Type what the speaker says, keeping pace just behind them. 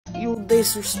You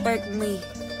disrespect me.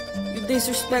 You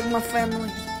disrespect my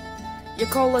family. You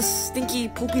call us stinky,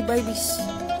 poopy babies.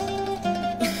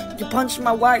 You punched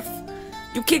my wife.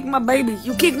 You kicked my baby.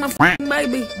 You kicked my f***ing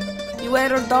baby. You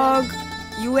ate our dog.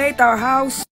 You ate our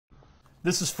house.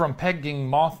 This is from Pegging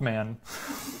Mothman.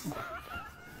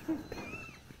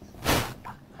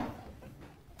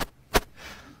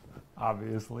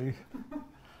 Obviously.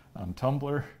 On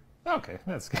Tumblr. Okay,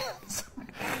 that's good.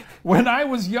 When I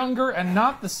was younger and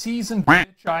not the seasoned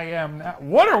bitch I am now.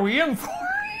 What are we in for?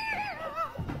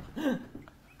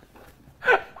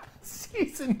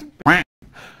 Seasoned bitch.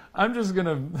 I'm just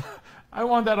gonna... I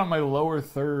want that on my lower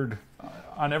third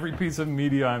on every piece of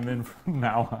media I'm in from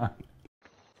now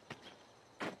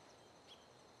on.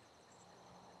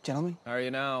 Gentlemen? How are you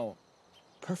now?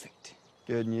 Perfect.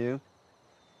 Good, and you?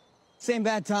 Same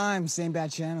bad time, same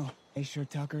bad channel. Hey, sure,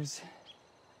 Tuckers.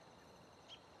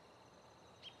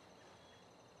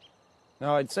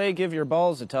 No, I'd say give your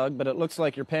balls a tug, but it looks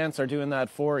like your pants are doing that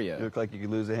for you. You look like you could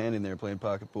lose a hand in there playing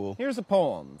pocket pool. Here's a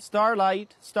poem.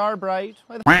 Starlight, star bright.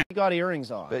 Why the f*** you got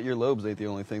earrings on? Bet your lobes ain't the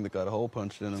only thing that got a hole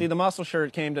punched in them. See, the muscle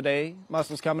shirt came today.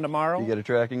 Muscle's coming tomorrow. You get a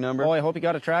tracking number? Oh, I hope you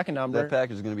got a tracking number. That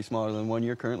package is going to be smaller than one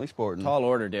you're currently sporting. Tall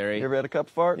order, Derry. You ever had a cup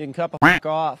fart? You can cup a f***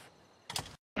 off.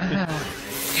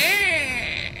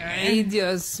 Ay,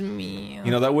 Dios mío.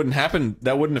 You know, that wouldn't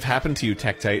have happened to you,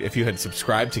 Tektite, if you had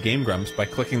subscribed to Game Grumps by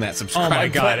clicking that subscribe Oh my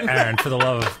god, button. Aaron, for the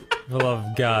love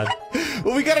of God.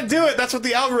 Well, we gotta do it. That's what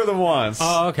the algorithm wants.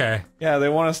 Oh, okay. Yeah, they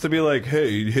want us to be like,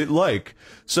 hey, hit like.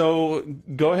 So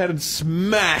go ahead and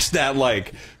smash that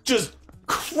like. Just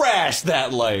crash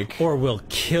that like. Or we'll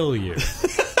kill you.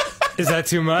 Is that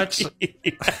too much?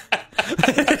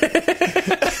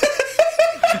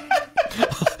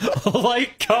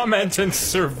 Like, comment, and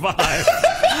survive.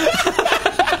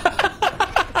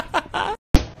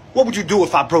 What would you do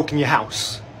if I broke in your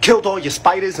house? Killed all your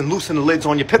spiders and loosened the lids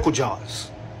on your pickle jars?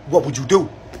 What would you do?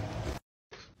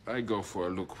 I go for a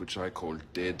look which I call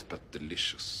dead but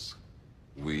delicious.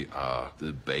 We are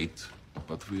the bait,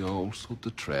 but we are also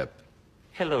the trap.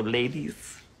 Hello,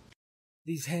 ladies.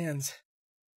 These hands,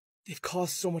 they've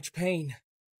caused so much pain.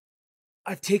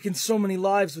 I've taken so many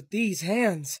lives with these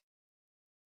hands.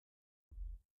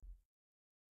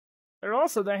 They're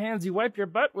also the hands you wipe your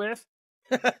butt with.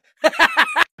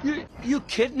 You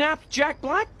kidnapped Jack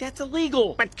Black? That's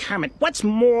illegal. But comment, what's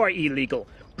more illegal?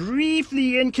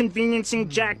 Briefly inconveniencing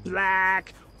Jack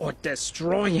Black or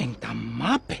destroying the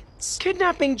Muppets?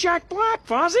 Kidnapping Jack Black,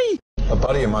 Fozzie? A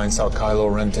buddy of mine saw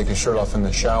Kylo Ren take his shirt off in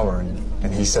the shower,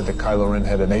 and he said that Kylo Ren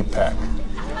had an 8-pack.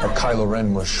 But Kylo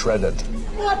Ren was shredded.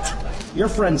 What? Your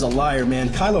friend's a liar, man.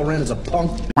 Kylo Ren is a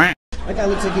punk. That guy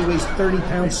looks like he weighs 30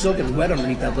 pounds soaking wet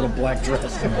underneath that little black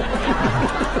dress.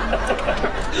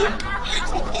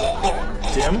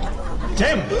 Tim?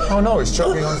 Tim! Oh no, he's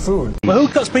choking on food. Well,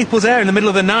 who cuts people's hair in the middle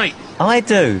of the night? I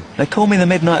do. They call me the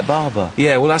Midnight Barber.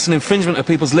 Yeah, well, that's an infringement of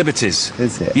people's liberties.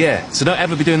 Is it? Yeah, so don't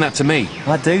ever be doing that to me.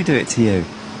 I do it to you.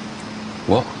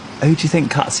 What? Who do you think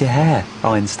cuts your hair,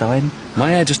 Einstein? My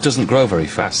hair just doesn't grow very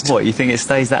fast. What, you think it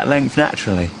stays that length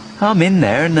naturally? I'm in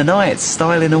there in the night,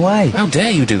 styling away. How dare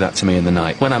you do that to me in the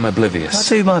night, when I'm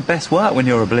oblivious? I do my best work when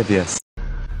you're oblivious.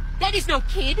 That is no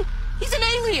kid. He's an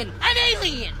alien. An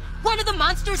alien! One of the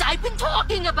monsters I've been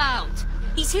talking about.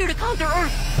 He's here to conquer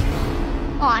Earth.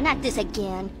 Aw, not this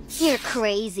again. You're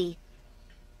crazy.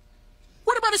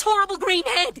 What about his horrible green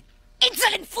head?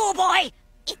 Insolent fool boy!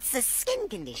 It's a skin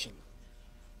condition.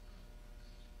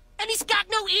 And he's got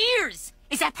no ears.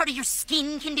 Is that part of your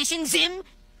skin condition, Zim?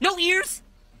 No ears?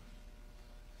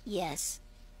 Yes.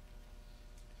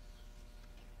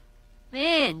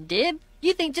 Man, Dib,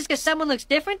 you think just because someone looks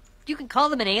different, you can call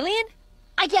them an alien?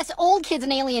 I guess old kid's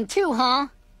an alien too, huh?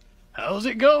 How's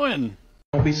it going?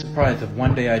 Don't be surprised if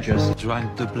one day I just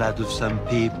drank the blood of some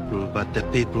people, but the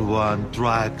people were on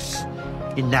drugs.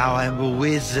 And now I'm a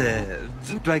wizard.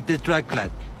 Drank the drug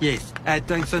blood. Yes, I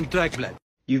drank some drug blood.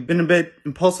 You've been a bit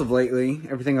impulsive lately.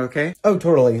 Everything okay? Oh,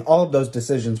 totally. All of those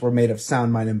decisions were made of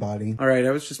sound, mind, and body. Alright,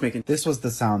 I was just making... This was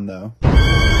the sound, though. Like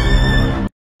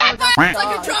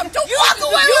a drum. Don't walk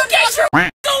away. You get your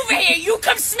over here. You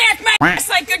come smack my ass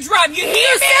like a drum. You hear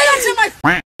me? Say that to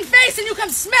my face and you come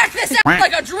smack this ass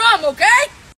like a drum, okay?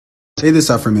 Say this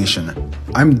affirmation.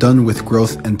 I'm done with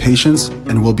growth and patience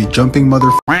and will be jumping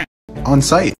on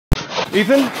sight.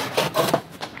 Ethan?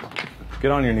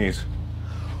 Get on your knees.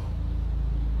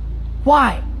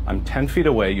 Why? I'm 10 feet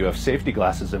away, you have safety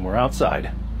glasses, and we're outside.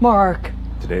 Mark.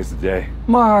 Today's the day.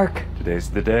 Mark.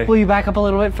 Today's the day. Will you back up a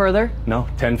little bit further? No,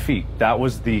 10 feet. That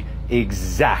was the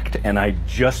exact, and I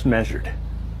just measured.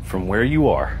 From where you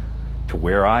are to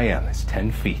where I am is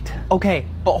 10 feet. Okay,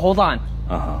 but hold on.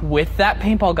 with that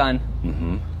paintball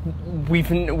gun,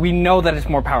 we know that it's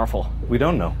more powerful. We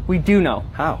don't know. We do know.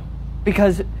 How?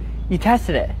 Because you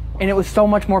tested it, and it was so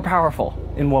much more powerful.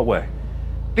 In what way?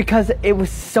 Because it was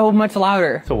so much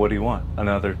louder. So what do you want?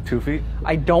 Another 2 feet?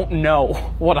 I don't know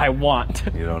what I want.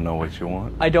 You don't know what you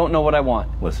want? I don't know what I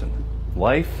want. Listen,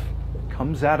 life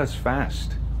comes at us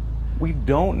fast. We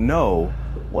don't know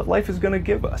what life is going to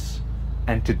give us.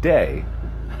 And today,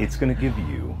 it's going to give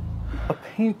you a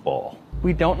paintball.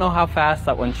 We don't know how fast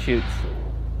that one shoots.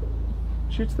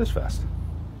 Shoots this fast.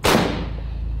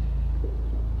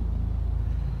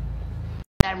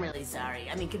 I'm really sorry.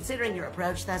 I mean, considering your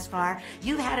approach thus far,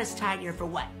 you've had us tied here for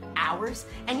what, hours?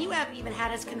 And you haven't even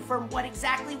had us confirm what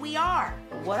exactly we are.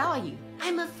 What are you?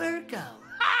 I'm a Virgo.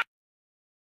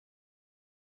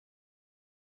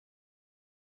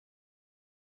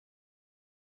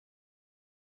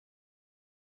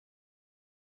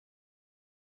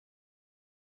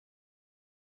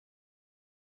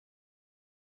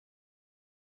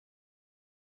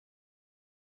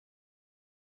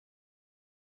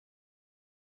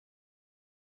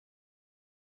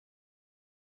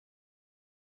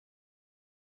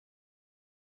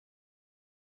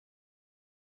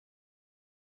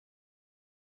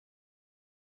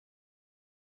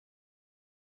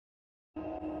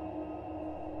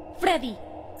 Freddy,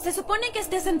 se supone que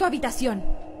estés en tu habitación.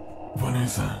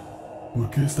 Vanessa, ¿por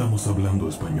qué estamos hablando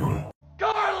español?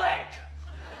 Garlic!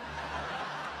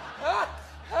 A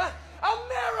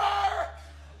mirror!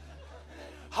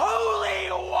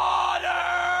 Holy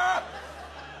water!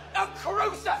 A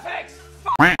crucifix!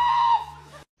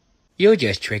 You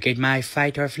just triggered my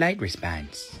fight or flight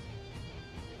response.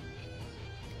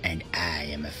 And I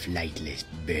am a flightless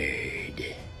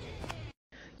bird.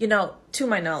 You know, to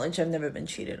my knowledge, I've never been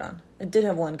cheated on. I did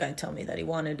have one guy tell me that he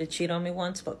wanted to cheat on me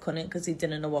once, but couldn't because he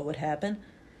didn't know what would happen.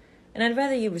 And I'd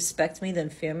rather you respect me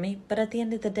than fear me, but at the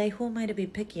end of the day, who am I to be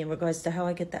picky in regards to how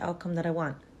I get the outcome that I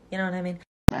want? You know what I mean?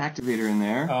 Activator in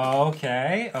there.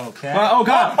 Okay, okay. Oh,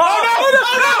 God!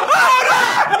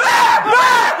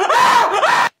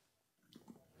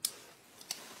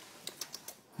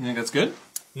 You think that's good?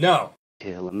 No.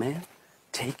 Kill a man,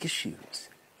 take his shoes.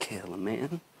 Kill a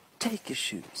man, take his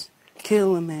shoes.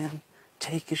 Kill a man,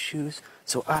 take his shoes,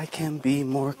 so I can be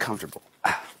more comfortable.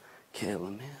 Ah, kill a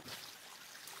man.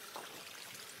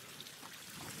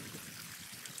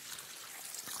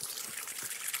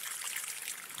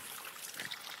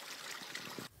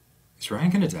 Is Ryan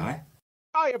gonna die?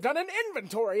 I have done an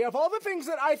inventory of all the things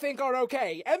that I think are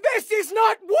okay, and this is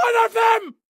not one of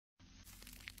them!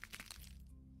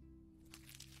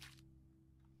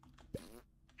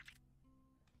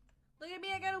 Look at me,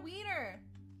 I got a wiener.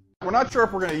 We're not sure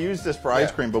if we're going to use this for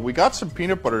ice cream, but we got some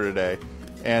peanut butter today.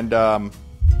 And,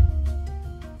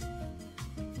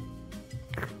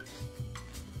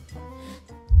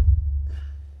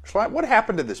 what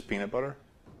happened to this peanut butter?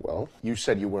 Well, you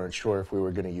said you weren't sure if we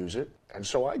were going to use it, and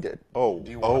so I did. Oh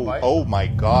my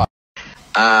God.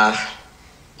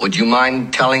 Would you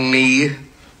mind telling me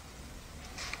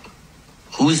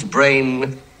whose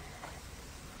brain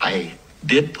I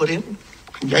did put in?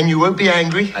 And you won't be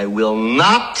angry? I will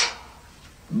not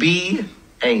be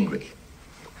angry.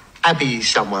 Abby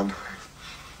someone.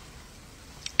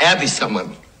 Abby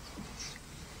someone.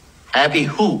 Abby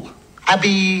who?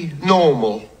 Abby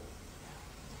normal.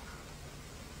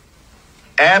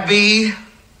 Abby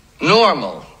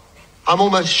normal. I'm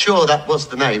almost sure that was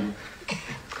the name.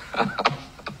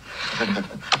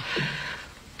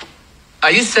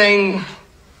 Are you saying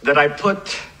that I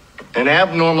put an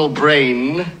abnormal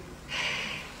brain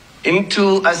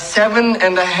into a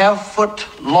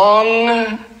 7.5-foot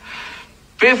long,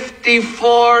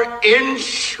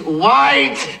 54-inch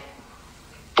wide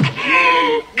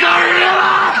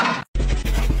gorilla?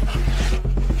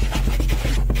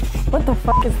 What the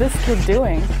fuck is this kid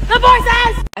doing? The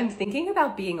voices! I'm thinking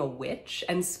about being a witch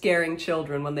and scaring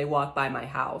children when they walk by my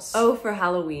house. Oh, for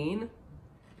Halloween?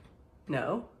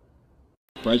 No.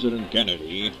 President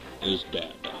Kennedy is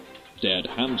dead. Dead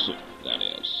handsome, that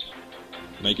is.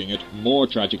 Making it more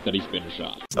tragic that he's been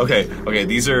shot. Okay,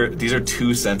 these are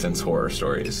 2-sentence horror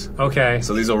stories. Okay.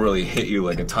 So these will really hit you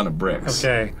like a ton of bricks.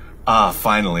 Okay. Ah,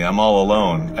 finally, I'm all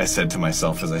alone, I said to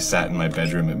myself as I sat in my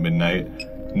bedroom at midnight.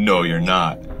 No, you're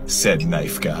not, said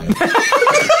knife guy.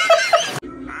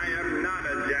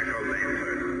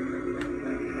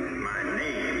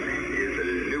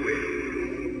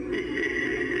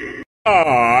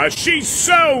 Aw, she's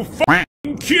so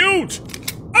f***ing cute!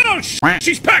 Oh,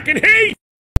 she's packing heat!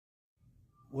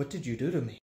 What did you do to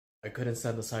me? I couldn't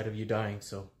stand the sight of you dying,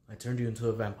 so I turned you into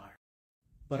a vampire.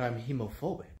 But I'm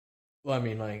hemophobic. Well, I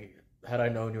mean, like, had I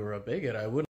known you were a bigot, I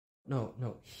wouldn't. No,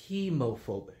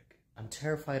 hemophobic. I'm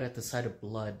terrified at the sight of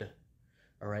blood.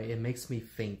 Alright, it makes me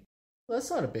faint. Well,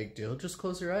 that's not a big deal. Just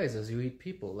close your eyes as you eat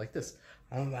people, like this.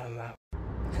 1-800.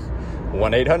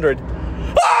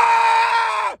 Ah!